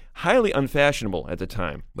sound. Highly unfashionable at the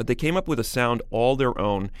time, but they came up with a sound all their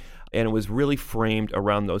own, and it was really framed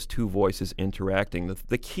around those two voices interacting.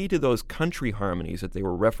 The key to those country harmonies that they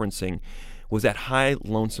were referencing was that high,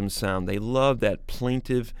 lonesome sound. They loved that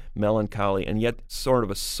plaintive melancholy and yet sort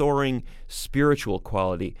of a soaring spiritual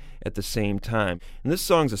quality at the same time. And this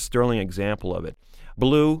song's a sterling example of it.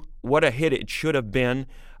 Blue, what a hit it should have been.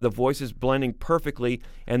 The voices blending perfectly.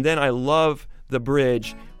 And then I love the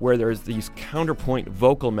bridge where there's these counterpoint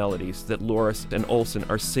vocal melodies that Louris and Olson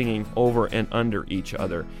are singing over and under each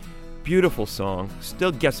other. Beautiful song.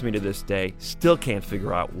 Still gets me to this day. Still can't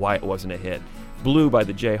figure out why it wasn't a hit. Blue by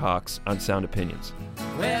the Jayhawks on Sound Opinions.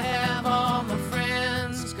 Where have all my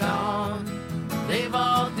friends gone? They've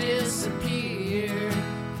all disappeared.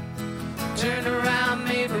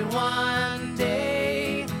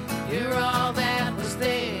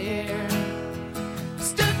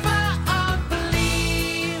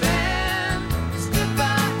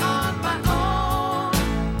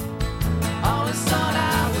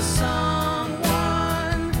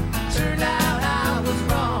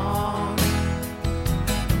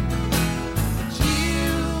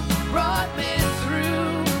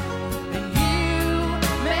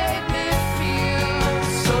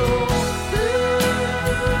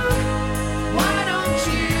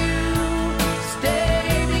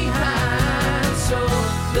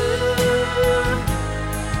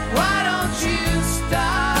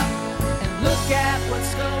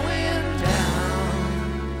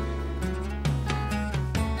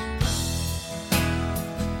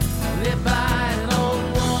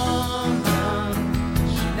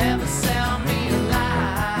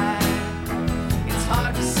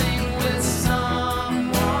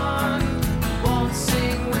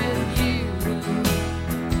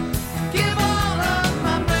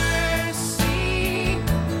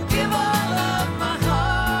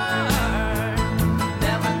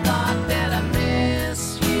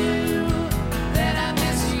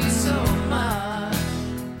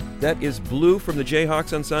 That is Blue from the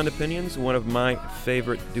Jayhawks on Sound Opinions, one of my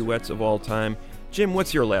favorite duets of all time. Jim,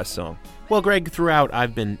 what's your last song? Well, Greg, throughout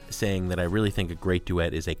I've been saying that I really think a great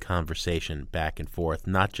duet is a conversation back and forth,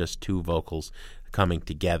 not just two vocals coming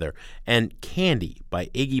together. And Candy by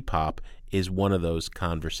Iggy Pop is one of those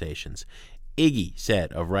conversations. Iggy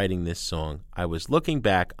said of writing this song, "I was looking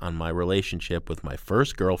back on my relationship with my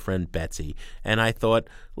first girlfriend, Betsy, and I thought,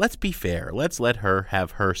 let's be fair. Let's let her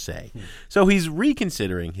have her say." So he's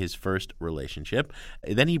reconsidering his first relationship.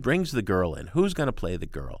 Then he brings the girl in. Who's going to play the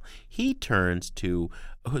girl? He turns to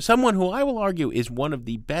someone who I will argue is one of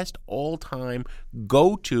the best all-time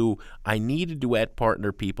go-to I need a duet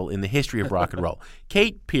partner people in the history of rock and roll,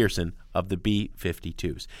 Kate Pearson of the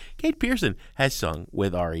B-52s. Kate Pearson has sung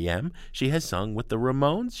with R.E.M. She has sung with the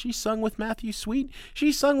Ramones. She's sung with Matthew Sweet.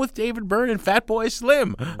 She's sung with David Byrne and Fatboy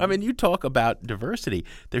Slim. I mean, you talk about diversity.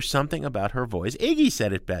 There's something about her voice. Iggy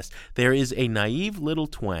said it best. There is a naive little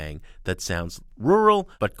twang that sounds rural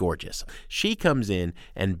but gorgeous. She comes in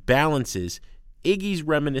and balances Iggy's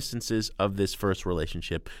reminiscences of this first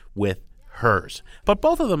relationship with hers. But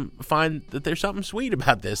both of them find that there's something sweet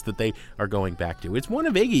about this that they are going back to. It's one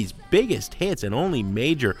of Iggy's biggest hits and only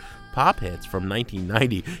major pop hits from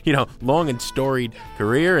 1990. You know, long and storied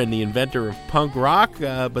career and the inventor of punk rock,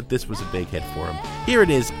 but this was a big hit for him. Here it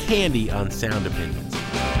is, Candy on Sound Opinions.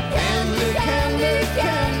 Candy, candy,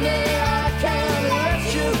 candy, I can't let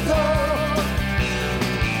you go.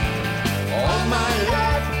 All my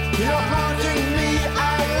life, you're haunting me,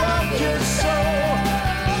 I love you so.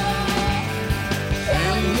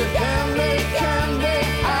 Candy, candy, candy,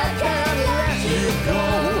 I can't let you go.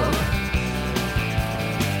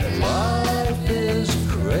 Life is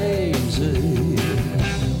crazy.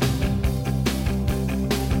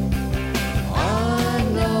 I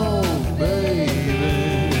know, baby.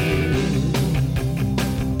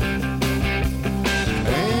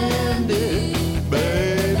 Candy,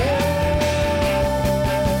 baby.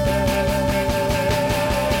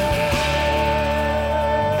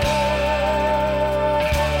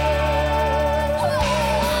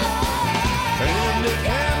 Candy,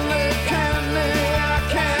 candy, candy, I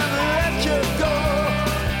can't let you go.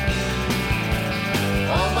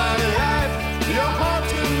 All my life, you're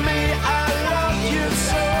haunting me, I love you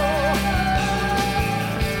so.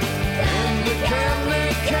 Candy, candy,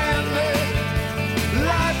 candy,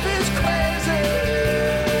 life is crazy.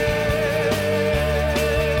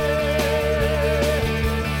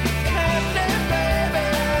 Candy, baby.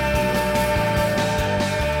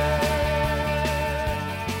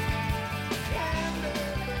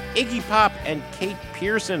 Iggy Pop and Kate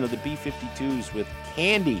Pearson of the B-52s with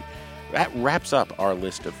Candy. That wraps up our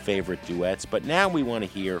list of favorite duets, but now we want to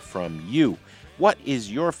hear from you. What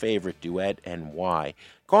is your favorite duet and why?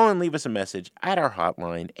 Call and leave us a message at our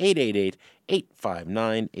hotline,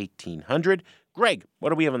 888-859-1800. Greg, what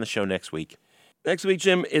do we have on the show next week? Next week,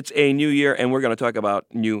 Jim, it's a new year, and we're going to talk about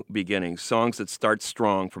new beginnings, songs that start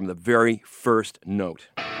strong from the very first note.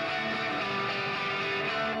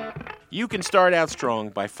 You can start out strong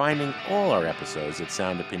by finding all our episodes at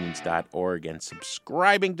soundopinions.org and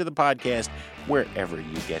subscribing to the podcast wherever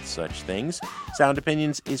you get such things. Sound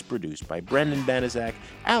Opinions is produced by Brendan Banaszak,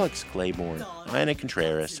 Alex Claiborne, Ana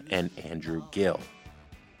Contreras, and Andrew Gill.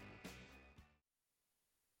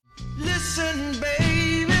 Listen,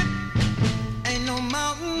 baby, ain't no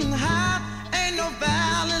mountain high, ain't no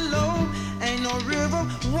valley low, ain't no river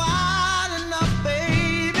wide enough,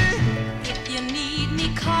 baby. If you need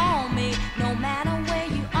me, call me. No matter where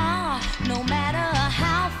you are, no matter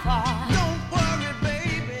how far. Don't worry,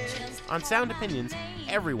 baby. On Sound Opinions,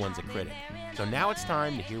 everyone's a critic. So now it's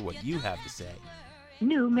time to hear what you have to say.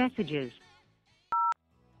 New messages.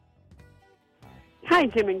 Hi,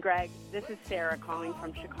 Jim and Greg. This is Sarah calling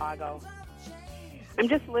from Chicago. I'm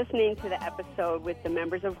just listening to the episode with the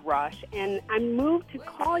members of Rush, and I'm moved to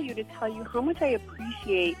call you to tell you how much I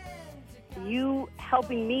appreciate you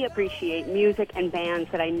helping me appreciate music and bands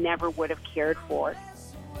that I never would have cared for.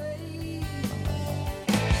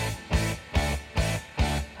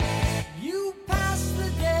 You pass the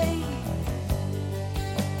day.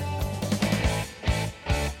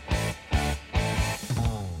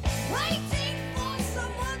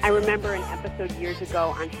 I remember an episode years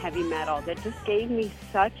ago on heavy metal that just gave me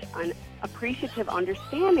such an appreciative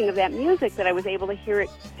understanding of that music that I was able to hear it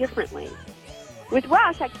differently. With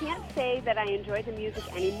Rush, I can't say that I enjoy the music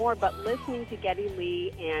anymore, but listening to Geddy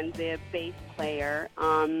Lee and the bass player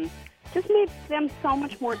just made them so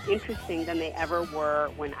much more interesting than they ever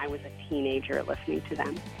were when I was a teenager listening to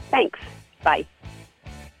them. Thanks. Bye.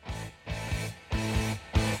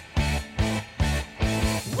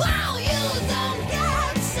 Wow, you don't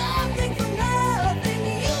get something for nothing.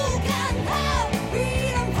 You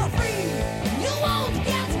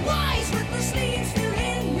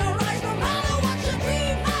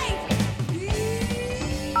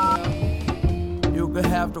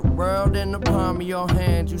have the world in the palm of your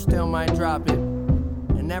hand, you still might drop it.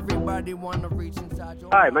 And everybody wanna reach inside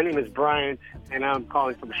your... Hi, my name is Brian, and I'm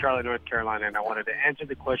calling from Charlotte, North Carolina, and I wanted to answer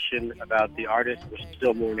the question about the artist we're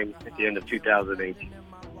still mourning at the end of 2018.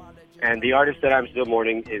 And the artist that I'm still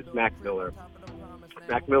mourning is Mac Miller.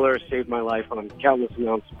 Mac Miller saved my life on countless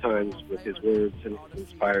amounts of times with his words and his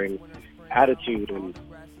inspiring attitude, and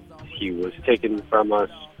he was taken from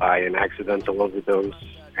us by an accidental overdose,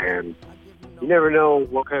 and you never know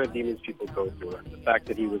what kind of demons people go through. And the fact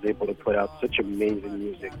that he was able to put out such amazing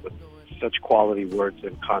music with such quality words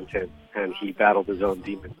and content, and he battled his own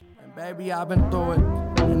demons. And baby, I've been through it.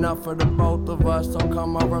 Enough for the both of us, so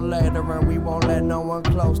come over later and we won't let no one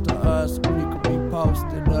close to us. We could be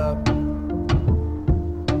posted up.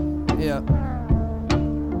 Yeah.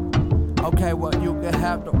 Okay, well, you could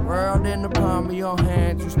have the world in the palm of your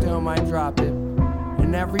hands, you still might drop it.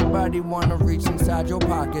 And everybody wanna reach inside your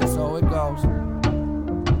pocket, so it goes.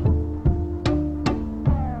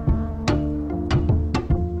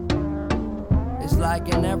 It's like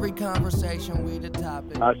in every conversation we the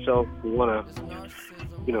topic. So we wanna,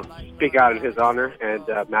 speak out in his honor. And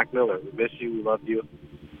Mac Miller, we miss you, we love you,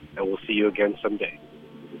 and we'll see you again someday.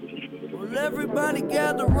 Well, everybody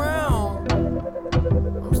gather round.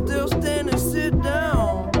 I'm still standing, sit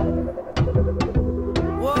down.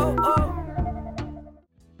 Whoa, oh.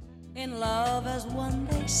 In love, as one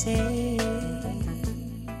they say.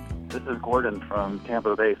 This is Gordon from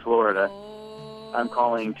Tampa Bay, Florida. I'm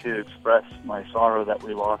calling to express my sorrow that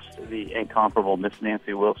we lost the incomparable Miss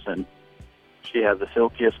Nancy Wilson. She had the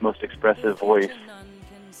silkiest, most expressive voice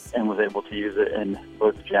and was able to use it in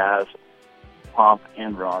both jazz, pop,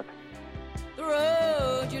 and rock. The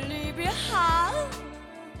road you leave behind.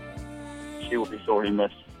 She will be sorely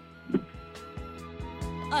missed.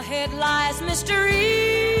 Ahead lies mystery,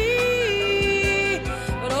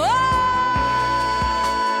 but all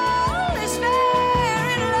is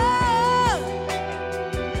fair in love.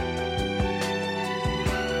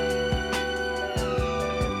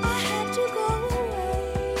 I had to go away.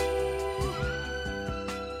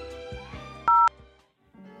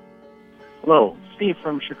 Hello, Steve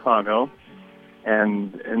from Chicago.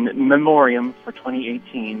 And in memoriam for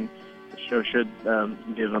 2018, the show should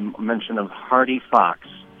give a mention of Hardy Fox,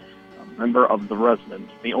 a member of the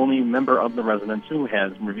Residents, the only member of the Residents who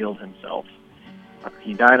has revealed himself.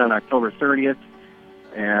 He died on October 30th,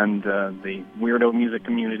 and the weirdo music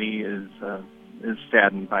community is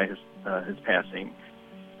saddened by his passing.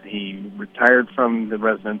 He retired from the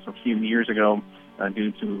Residents a few years ago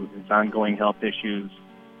due to his ongoing health issues,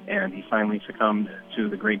 and he finally succumbed to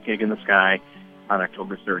the great gig in the sky on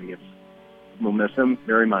October 30th. We'll miss him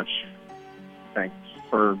very much. Thanks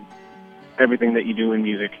for everything that you do in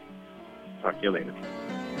music. Talk to you later.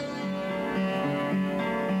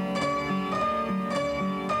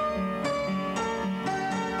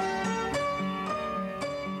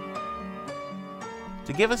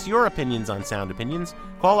 To give us your opinions on Sound Opinions,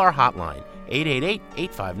 call our hotline,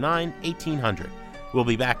 888-859-1800. We'll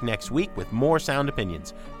be back next week with more Sound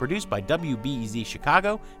Opinions, produced by WBEZ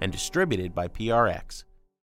Chicago and distributed by PRX.